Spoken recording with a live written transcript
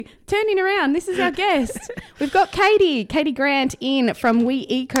Turning around, this is our guest. We've got Katie Grant in from We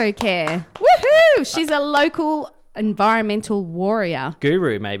Eco Care. Woohoo! She's a local environmental warrior.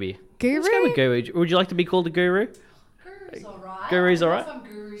 Guru, maybe. Guru? Let's go with guru. Would you like to be called a guru? Guru's alright. Guru's alright? I'm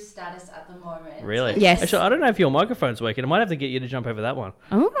guru status at the moment. Really? Yes. Actually, I don't know if your microphone's working. I might have to get you to jump over that one.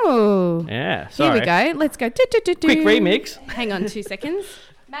 Oh. Yeah, Here sorry. we go. Let's go. Quick remix. Hang on 2 seconds.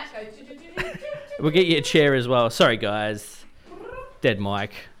 Matt, go. We'll get you a chair as well. Sorry, guys. Dead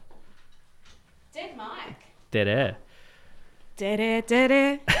mic. Dead mic. Dead air.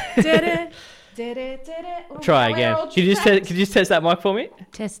 Try again. Could you just test that mic for me?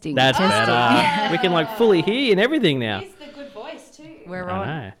 Testing. That's better. We can fully hear you and everything now. Here's the good voice too. We're I on.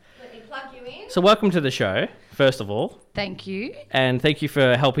 know. Let me plug you in. So welcome to the show, first of all. Thank you. And thank you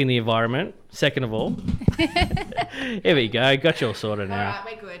for helping the environment, second of all. Here we go. Got you all sorted now.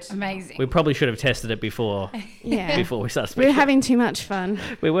 Alright, we're good. Amazing. We probably should have tested it before Yeah. we start speaking. We're having too much fun.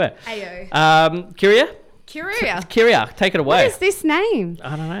 We were. Ayo. Kyria, take it away. What is this name?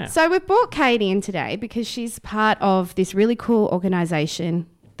 I don't know. So we've brought Katie in today because she's part of this really cool organisation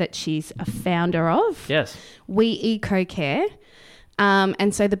that she's a founder of. Yes. We Eco Care.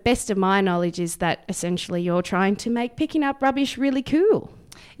 And so the best of my knowledge is that essentially you're trying to make picking up rubbish really cool.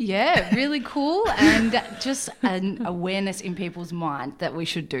 Yeah, really cool, and just an awareness in people's mind that we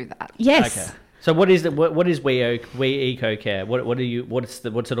should do that. Yes. Okay. So what is We Eco Care? What's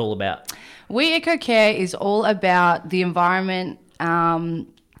it all about? We Eco Care is all about the environment,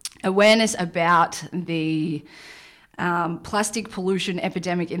 awareness about the plastic pollution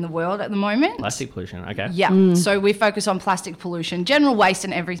epidemic in the world at the moment. Plastic pollution. Okay. Yeah. So we focus on plastic pollution, general waste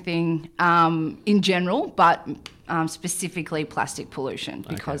and everything in general, but specifically plastic pollution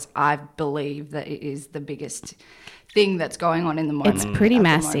because I believe that it is the biggest thing that's going on in the moment. It's pretty at the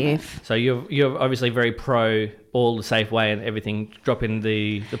massive. moment. So you're obviously very pro all the safe way and everything. Drop in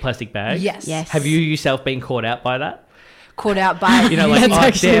the plastic bag. Yes. Yes. Have you yourself been caught out by that? Caught out by You know, like That's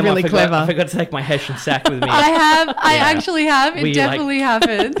actually damn, really clever. I forgot to take my Hessian sack with me. I Yeah. actually have. Were It you, like- definitely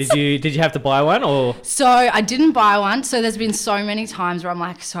happens. Did you have to buy one or? So I didn't buy one. So there's been so many times where I'm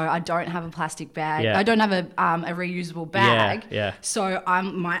like, so I don't have a plastic bag. Yeah. I don't have a reusable bag. Yeah. So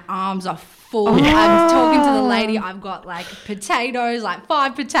my arms are full. I'm talking to the lady. I've got potatoes,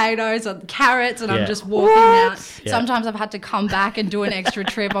 5 potatoes and carrots, and Yeah. I'm just walking out. Yeah. Sometimes I've had to come back and do an extra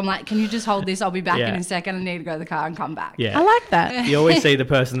trip. I'm like, can you just hold this? I'll be back Yeah. in a second. I need to go to the car and come back. Yeah. I like that. You always see the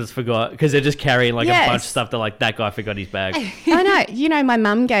person that's forgot because they're just carrying a Yes. bunch of stuff. They're like, that guy forgot his bag. I know. You know, my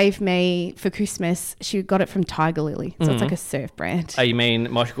mum gave me for Christmas, she got it from Tiger Lily. So it's like a surf brand. Oh, you mean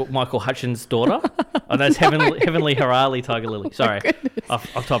Michael Hutchins' daughter? Oh, that's Heavenly Harali Tiger Lily. Sorry, off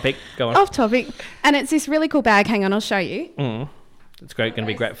topic. Go on. Off topic. And it's this really cool bag. Hang on, I'll show you. It's great. Going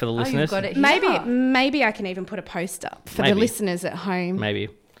to be great for the Oh, listeners. you've got it here. Maybe I can even put a post up for the Maybe. listeners at home. Maybe.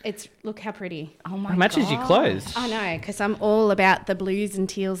 Look how pretty. Oh my It matches God. your clothes. I know, because I'm all about the blues and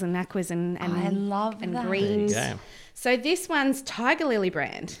teals and aquas and I love and that. greens. There you go. So this one's Tiger Lily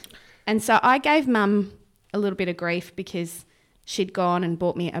brand. And so I gave Mum a little bit of grief because she'd gone and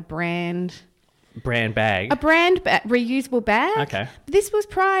bought me a brand Bag. reusable bag. Okay. But this was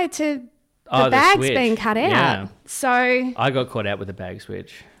prior to Oh, the the bags switch. being cut out. Yeah. So I got caught out with the bag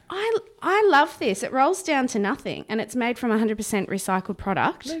switch. I love this. It rolls down to nothing and it's made from 100% recycled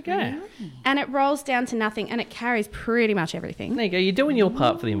product. There you go. And it rolls down to nothing and it carries pretty much everything. There you go. You're doing your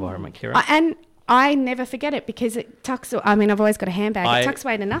part for the environment, Kira. And I never forget it because it tucks. I've always got a handbag. I- It tucks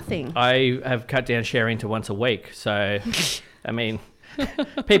away to nothing. I have cut down sharing to once a week. So, I mean,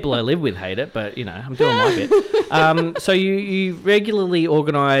 people I live with hate it, but, I'm doing my bit. So you regularly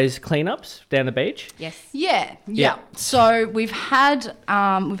organise cleanups down the beach? Yes. Yeah. So we've had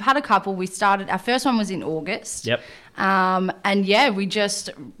a couple. We started, our first one was in August. Yep. And yeah, we just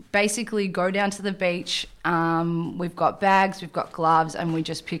basically go down to the beach. We've got bags, we've got gloves, and we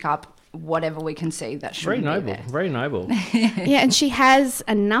just pick up whatever we can see that Very shouldn't be noble. there. Very noble. Yeah, and she has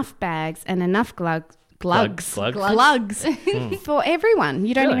enough bags and enough glugs Glugs. for everyone.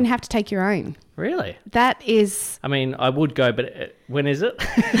 You don't Really? even have to take your own. Really? That is. I mean, I would go, but when is it?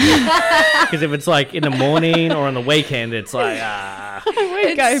 Because if it's in the morning or on the weekend, it's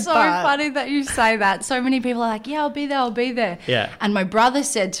It's so funny that you say that. So many people are like, yeah, I'll be there. Yeah. And my brother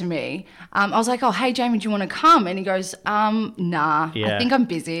said to me, I was like, oh, hey, Jamie, do you want to come? And he goes, nah, Yeah. I think I'm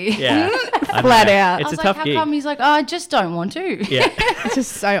busy. Yeah. I Flat know. out. It's I was a like, tough how gig. come? He's like, oh, I just don't want to. Yeah.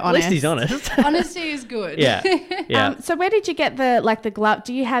 Just so At honest. least he's honest. Honesty is good. Yeah. Yeah. So where did you get the glove?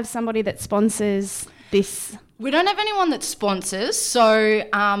 Do you have somebody that sponsors this? We don't have anyone that sponsors. So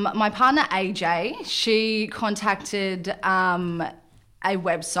my partner, AJ, she contacted a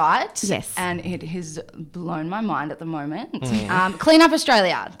website. Yes. And it has blown my mind at the moment. Clean Up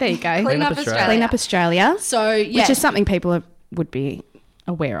Australia. There you go. Clean Up Australia. Australia. Clean Up Australia. So, yeah. Which is something people would be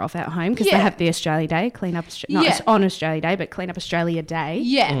aware of at home because Yeah. they have the Australia Day, Clean Up, not Yeah. on Australia Day, but Clean Up Australia Day.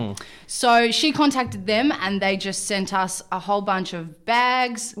 Yeah. So she contacted them and they just sent us a whole bunch of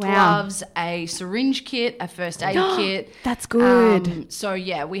bags, Wow. gloves, a syringe kit, a first aid kit. That's good. So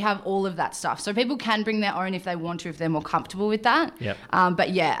yeah, we have all of that stuff. So people can bring their own if they want to, if they're more comfortable with that. Yep. But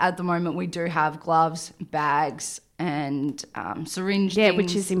yeah, at the moment we do have gloves, bags, and syringe. Yeah, things.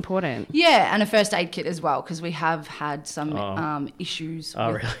 which is important. Yeah, and a first aid kit as well because we have had some issues with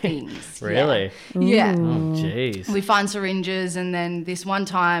really? things. Yeah. Really? Yeah. Oh, jeez. We find syringes, and then this one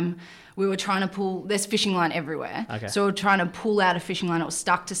time we were trying to pull. There's fishing line everywhere, Okay. so we're trying to pull out a fishing line. It was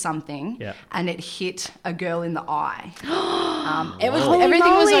stuck to something, Yeah. and it hit a girl in the eye. Holy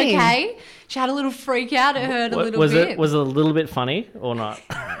Everything was moly. okay. She had a little freak out. It hurt a little was bit. it a little bit funny or not?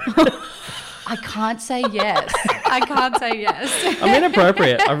 I can't say yes. I can't say yes. I'm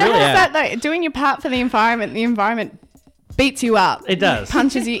inappropriate. I really What's am. that though? Doing your part for the environment beats you up. It does.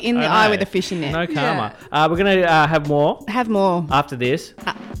 Punches you in the I eye know. with a fishing net. No karma. We're going to have more Have more. after this.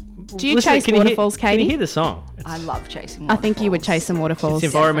 Do you Listen, chase can you hear- waterfalls, Can you Katie? hear the song? I love chasing. I think you would waterfalls. chase some waterfalls.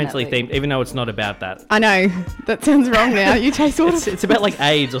 It's environmentally Definitely. themed, even though it's not about that. I know. That sounds wrong now. You chase waterfalls. It's about like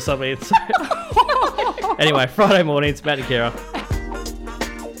AIDS or something. Anyway, Friday morning, it's Matt and Kira.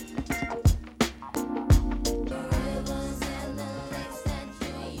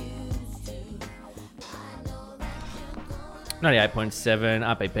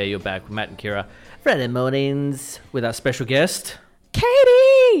 .7 RPP, you're back with Matt and Kira. Friday mornings with our special guest,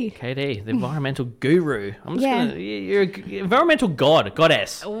 Katie! Katie, the environmental guru. I'm just Yeah. you're an environmental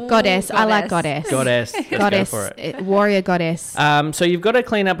goddess. Goddess. I like goddess. Goddess. Let's Goddess. go for it. Warrior goddess. So you've got a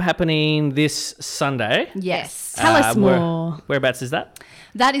cleanup happening this Sunday. Yes. Tell us more. Whereabouts is that?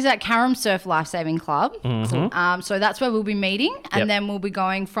 That is at Carrum Surf Lifesaving Club. Mm-hmm. So that's where we'll be meeting, and Yep. then we'll be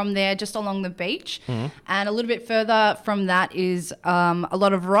going from there just along the beach. Mm-hmm. And a little bit further from that is a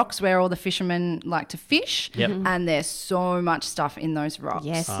lot of rocks where all the fishermen like to fish. Yep. And there's so much stuff in those rocks.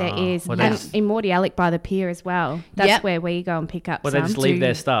 Yes, there is. well, And that's- in Mordialloc by the pier as well. That's Yep. where we go and pick up Well, some. they just leave do-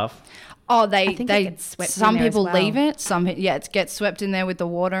 their stuff. Oh, they think it gets swept in some there as people well. leave it. Some it gets swept in there with the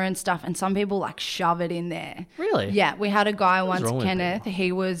water and stuff, and some people like shove it in there. Really? Yeah, we had a guy once, wrong with Kenneth.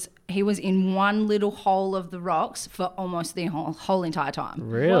 He was in one little hole of the rocks for almost the whole entire time.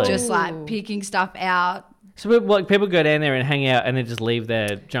 Really? Just like picking stuff out. So people go down there and hang out and then just leave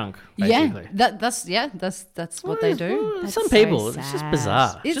their junk, basically. Yeah, that's what they do. That's Some so people, it's just sad.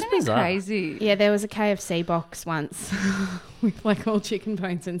 bizarre. It's Isn't just it bizarre. crazy? Yeah, there was a KFC box once with like all chicken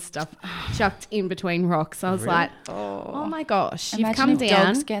bones and stuff chucked in between rocks. I was like, oh my gosh, you've Imagine come if down.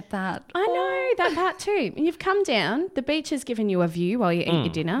 dogs get that. I know that part too. You've come down. The beach has given you a view while you eat your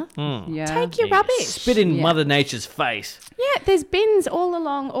dinner. Yeah. Take your rubbish. Spit in Yeah. Mother Nature's face. Yeah, there's bins all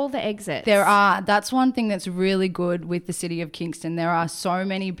along all the exits. There are. That's one thing that's really good with the city of Kingston. There are so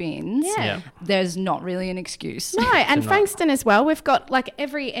many bins. Yeah. Yeah. There's not really an excuse. No, and Frankston as well. We've got like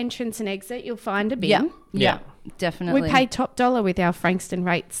every entrance and exit, you'll find a bin. Yeah. Yeah. Definitely. We pay top dollar with our Frankston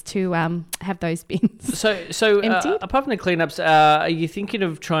rates to have those bins. So Emptied? apart from the cleanups, are you thinking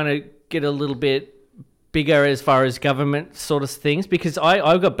of trying to get a little bit bigger as far as government sort of things? Because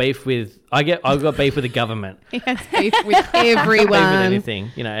I've got beef with I've got beef with the government. He has beef with Beef with everyone.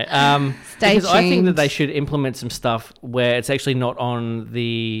 anything, you know. Stay because I think that tuned. they should implement some stuff where it's actually not on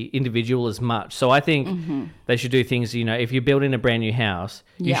the individual as much. So I think they should do things, you know, if you're building a brand new house,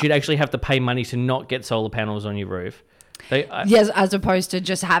 you Yeah. should actually have to pay money to not get solar panels on your roof. Yes, as opposed to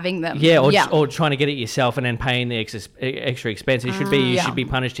just having them. Yeah, or trying to get it yourself and then paying the extra expense. It should be you Yeah. should be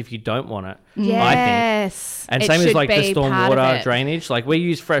punished if you don't want it. I think. Yes. And It same as should like the be storm part of water it. drainage. Like we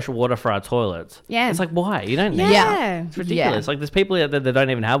use fresh water for our toilets. Yeah. It's like why you don't need it. Yeah. It's ridiculous. Like there's people out there that don't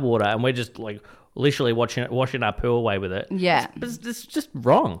even have water, and we're just like literally washing our pool away with it. Yeah. It's just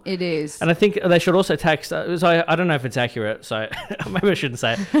wrong. It is. And I think they should also tax. So I don't know if it's accurate, so maybe I shouldn't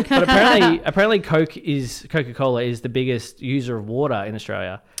say it. But apparently Coca-Cola is the biggest user of water in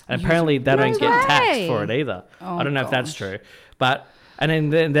Australia, and apparently they don't get taxed way. for it either. Oh, I don't know if that's gosh. true, but.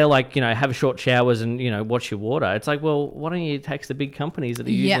 And then they're like, you know, have short showers and, you know, watch your water. It's like, well, why don't you tax the big companies that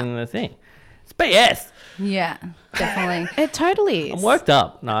are Yeah. using the thing? It's BS. Yeah, definitely. It totally is. I'm worked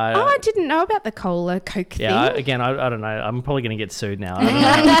up. No, Oh, I didn't know about the cola Coke yeah. thing. I don't know. I'm probably going to get sued now.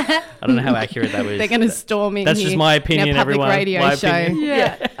 I don't know how accurate that was. They're going to storm in That's here just my in opinion, a public everyone. radio My show. opinion.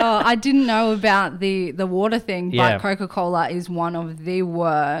 Yeah. Oh, I didn't know about the water thing, but Yeah. Coca-Cola is one of the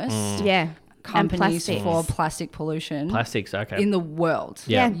worst. Yeah. companies plastics. for plastic pollution Plastics, okay. in the world.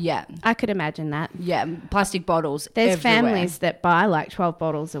 Yeah. Yeah. I could imagine that. Yeah. Plastic bottles. There's everywhere. families that buy like 12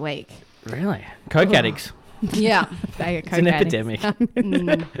 bottles a week. Really? Coke addicts. Yeah. They are It's an Coke addicts.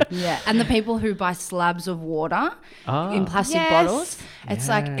 epidemic. Yeah. And the people who buy slabs of water Ah. in plastic Yes. bottles, it's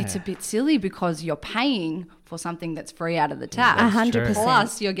like, Yeah. it's a bit silly because you're paying for something that's free out of the tap. 100%.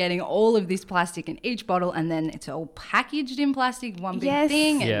 Plus, you're getting all of this plastic in each bottle, and then it's all packaged in plastic, one big Yes.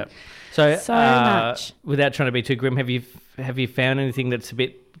 thing. And Yeah. So, So much. Without trying to be too grim, have you found anything that's a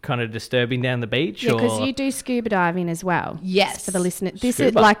bit kind of disturbing down the beach? Yeah, because or? you do scuba diving as well. Yes. For the listener. This is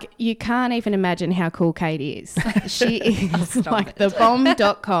Scuba. like, you can't even imagine how cool Katie is. She is Stop like it.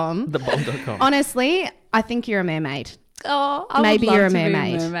 thebomb.com. Thebomb.com. Honestly, I think you're a mermaid. Oh, I Maybe would love you're a to be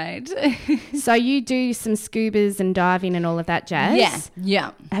mermaid. mermaid. So you do some scubas and diving and all of that jazz. Yeah,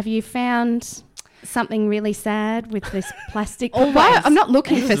 yeah. Have you found something really sad with this plastic? Always. Well, I'm not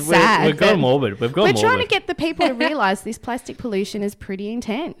looking for sad. We've gone but morbid. We've gone We're morbid. trying to get the people to realise this plastic pollution is pretty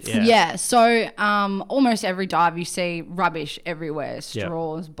intense. Yeah. Yeah. So almost every dive you see rubbish everywhere,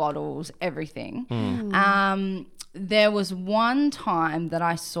 straws, bottles, everything. There was one time that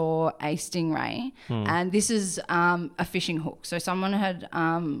I saw a stingray, and this is a fishing hook. So someone had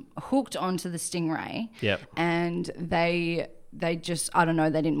hooked onto the stingray, Yep. and they just, I don't know,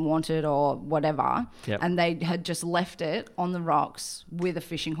 they didn't want it or whatever, Yep. and they had just left it on the rocks with a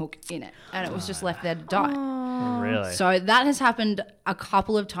fishing hook in it, and it was just left there to die. Really? So that has happened a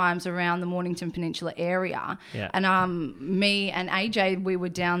couple of times around the Mornington Peninsula area. Yeah. And me and AJ, we were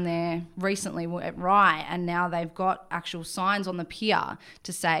down there recently at Rye, and now they've got actual signs on the pier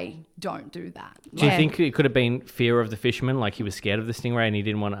to say, don't do that. Do you Yeah. think it could have been fear of the fisherman, like he was scared of the stingray and he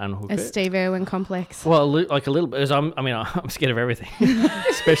didn't want to unhook A it? Steve Irwin complex. Well, like a little bit. Because I'm scared of everything,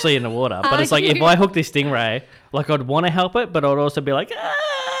 especially in the water. But it's like Are if you? I hook this stingray, like I'd want to help it, but I'd also be like, ah!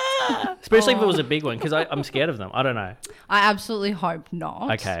 Especially if it was a big one, because I'm scared of them. I don't know. I absolutely hope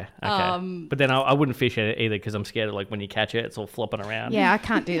not. Okay. But then I wouldn't fish it either because I'm scared of like when you catch it, it's all flopping around. Yeah, I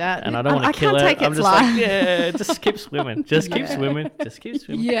can't do that. And I don't want to kill can't it. take I'm its just life. like, yeah, just keep swimming. Just keep swimming. Just keep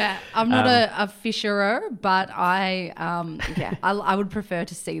swimming. Yeah, I'm not a fisherer, but I would prefer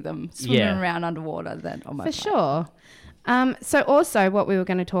to see them swimming Yeah. around underwater than on my For boat. sure. So also what we were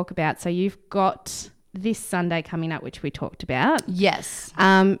going to talk about, so you've got this Sunday coming up, which we talked about. Yes.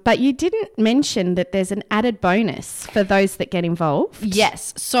 But you didn't mention that there's an added bonus for those that get involved.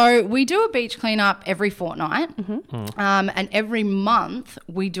 Yes. So we do a beach cleanup every fortnight. And every month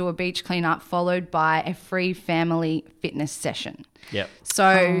we do a beach cleanup followed by a free family fitness session. Yep. So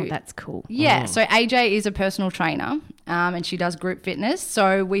Oh, that's cool. yeah, so AJ is a personal trainer and she does group fitness.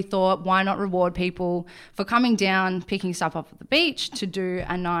 So we thought, why not reward people for coming down, picking stuff up at the beach to do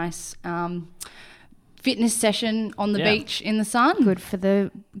a nice fitness session on the Yeah. beach in the sun. Good for the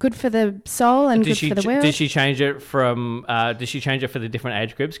soul and good for the world. Did she change it from? Did she change it for the different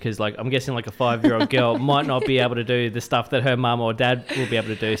age groups? Because like I'm guessing like a 5-year-old girl might not be able to do the stuff that her mum or dad will be able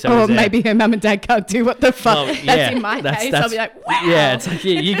to do. So Or is there- maybe her mum and dad can't do what the fuck. Well, That's yeah, in my that's- case. I'll that's- be like, wow. Yeah, it's like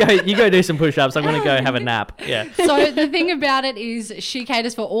you go do some push-ups. I'm gonna go have a nap. Yeah. So the thing about it is she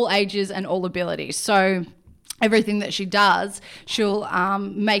caters for all ages and all abilities. So everything that she does, she'll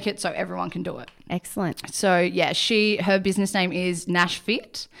make it so everyone can do it. Excellent. So yeah, her business name is Nash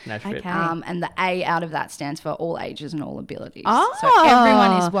Fit. Nashville. Okay. And the A out of that stands for all ages and all abilities. Oh, So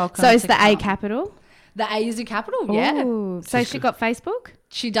everyone is welcome. So is to the A come. capital? The A is a capital, yeah. Ooh. So she got Facebook?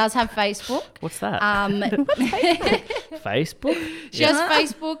 She does have Facebook. What's that? Facebook? She has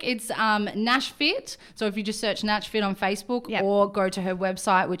Facebook. It's Nash Fit. So if you just search Nash Fit on Facebook Yep. or go to her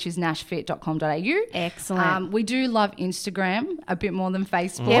website, which is nashfit.com.au. Excellent. We do love Instagram a bit more than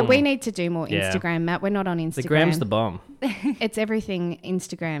Facebook. Yeah, we need to do more Yeah. Instagram, Matt. We're not on Instagram. The gram's the bomb. It's everything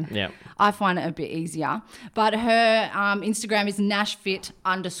Instagram. Yeah. I find it a bit easier. But her Instagram is nashfit_.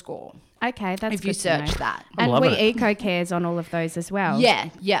 Okay, that's If you good to know. search that. I'm And loving we it. Eco Cares on all of those as well. Yeah,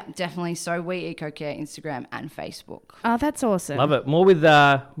 definitely. So we EcoCare Instagram and Facebook. Oh, that's awesome. Love it. More with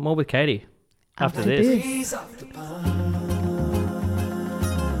Katie after this. Trees off the pond.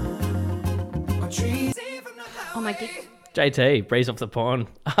 Or trees from the highway. Oh my god. JT, breeze off the pond.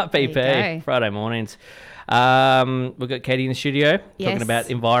 There you RPP go. Friday mornings. We've got Katie in the studio Yes. talking about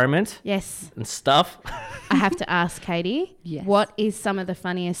environment Yes. and stuff. I have to ask Katie, Yes. what is some of the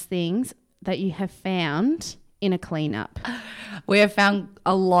funniest things that you have found in a cleanup? We have found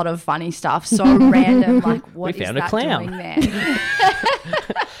a lot of funny stuff. So random, like what We is found a that clown. doing there?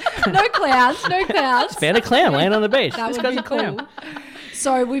 No clowns, no clowns. Found a clown laying on the beach. That This would guy's be a clown. cool.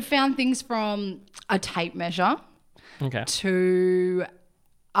 So we found things from a tape measure Okay. to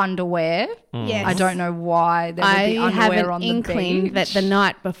underwear. Yes. I don't know why there would be I have underwear an on inkling the beach. that the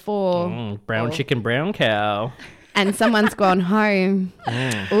night before Brown chicken, brown cow. and someone's gone home.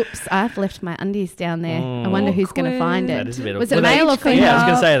 Oops, I've left my undies down there. I wonder who's going to find it. That is a bit Was of- it male or female? Yeah, I was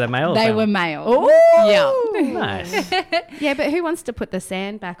going to say the male. They thing. were male. Oh, Yeah. Nice. yeah, but who wants to put the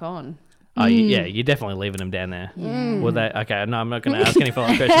sand back on? Oh, yeah, you're definitely leaving them down there. Well, they okay? No, I'm not going to ask any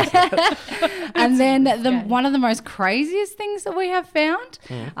follow-up questions. And then one of the most craziest things that we have found,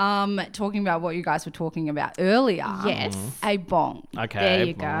 talking about what you guys were talking about earlier. Yes. A bong. Okay. There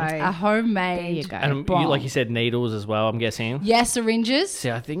you well. go. A homemade There you go. And bong. like you said, needles as well. I'm guessing. Yeah, syringes. See,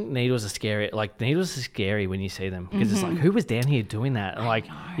 I think needles are scary. Like needles are scary when you see them because it's like, who was down here doing that? And like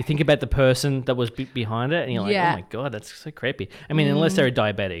you think about the person that was behind it, and you're like, Yeah. oh my god, that's so creepy. I mean, unless they're a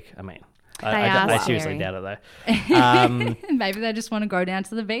diabetic. I mean, I are seriously scary. doubt it though. Maybe they just want to go down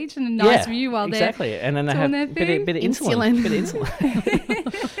to the beach and a nice view while exactly. And then they doing have their a bit of Insulin. insulin. Bit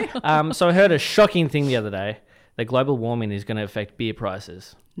of insulin. So I heard a shocking thing the other day that global warming is going to affect beer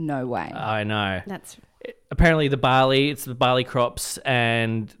prices. they're no way. I know. That's Apparently it's the barley crops,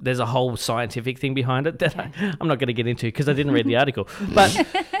 and there's a whole scientific thing behind it that I'm not going to get into because I didn't read the article. But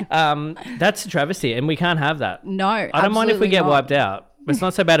that's a travesty, and we can't have that. No, I don't mind if we absolutely get not. wiped out. It's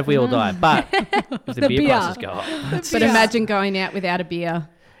not so bad if we all die, but if the beer beer. prices go up. but imagine going out without a beer.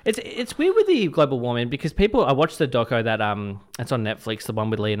 It's weird with the global warming because I watched the doco that it's on Netflix, the one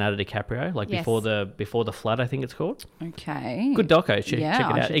with Leonardo DiCaprio, like Yes. before the flood, I think it's called. Okay. Good doco, check Yeah, it I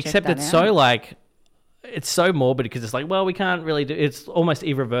out. should check Except that it's out. so like it's so morbid because it's like, well, we can't really do. It's almost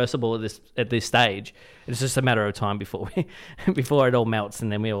irreversible at this stage. It's just a matter of time before before it all melts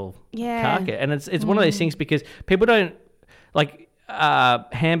and then we all Yeah. cark it. And it's one of those things because people don't like.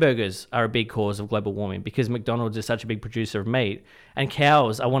 Hamburgers are a big cause of global warming because McDonald's is such a big producer of meat, and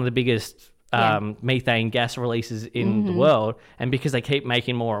cows are one of the biggest methane gas releases in the world. And because they keep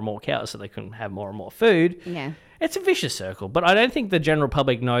making more and more cows, so they can have more and more food. Yeah. It's a vicious circle. But I don't think the general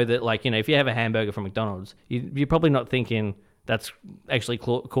public know that, like, if you have a hamburger from McDonald's, you're probably not thinking that's actually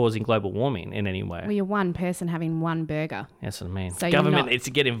causing global warming in any way. Well, you're one person having one burger. That's what I mean. So you're Government not- needs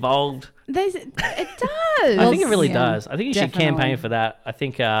to get involved. It does. I think it really yeah, does. I think you should definitely. campaign for that. I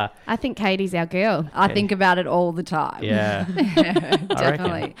think, I think Katie's our girl. I think about it all the time. yeah.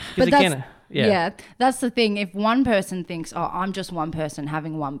 Definitely. Because But again, yeah. that's the thing. If one person thinks, oh, I'm just one person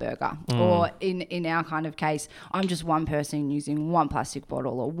having one burger, Mm. or in our kind of case, I'm just one person using one plastic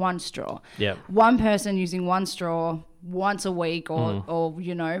bottle or one straw. Yep. One person using one straw once a week or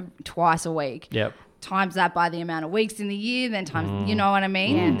twice a week. Yep. Times that by the amount of weeks in the year, then times, you know what I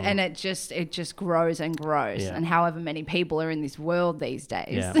mean? And it just grows and grows. Yeah. And however many people are in this world these days.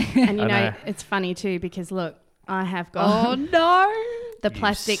 Yeah. And you I know, know. it's funny too because look, I have got Oh no. the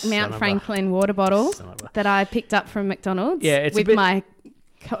plastic son Mount of a- Franklin water bottle son of a- that I picked up from McDonald's Yeah, it's a with bit- my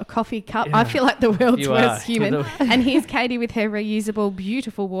coffee cup. I feel like the world's You worst are. human. And here's Katie with her reusable,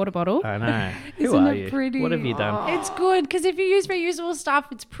 beautiful water bottle. I know. Who Isn't are it you? pretty? What have you done? It's good because if you use reusable stuff,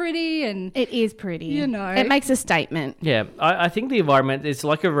 it's pretty and It is pretty. You know. It makes a statement. Yeah, I think the environment is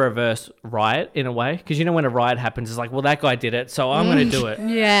like a reverse riot in a way because when a riot happens, it's like, well, that guy did it, so I'm going to do it.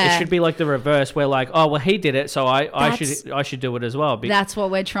 Yeah. it should be like the reverse, where like, oh, well, he did it, so I That's- should do it as well. that's what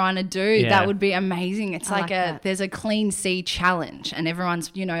we're trying to do. Yeah. That would be amazing. It's I like like a that. there's a clean sea challenge and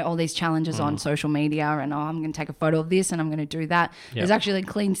everyone's, all these challenges on social media and I'm going to take a photo of this and I'm going to do that. There's actually a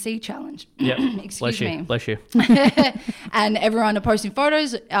clean sea challenge. Yep. Excuse me. Bless you. And everyone are posting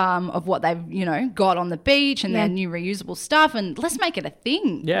photos of what they've, got on the beach and Yeah. their new reusable stuff and let's make it a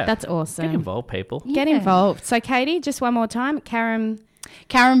thing. Yeah, That's awesome. Get involved, people. Get Yeah. involved. So, Katie, just one more time. Karen,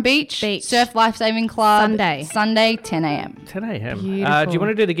 Karen Beach, Beach. Surf Lifesaving Club, Sunday. 10 a.m. 10 a.m. Do Beautiful. you want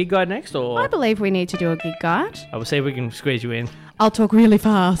to do the gig guide next, or I believe we need to do a gig guide. I will see if we can squeeze you in. I'll talk really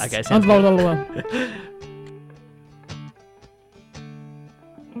fast. Okay, sounds Blah, blah, blah.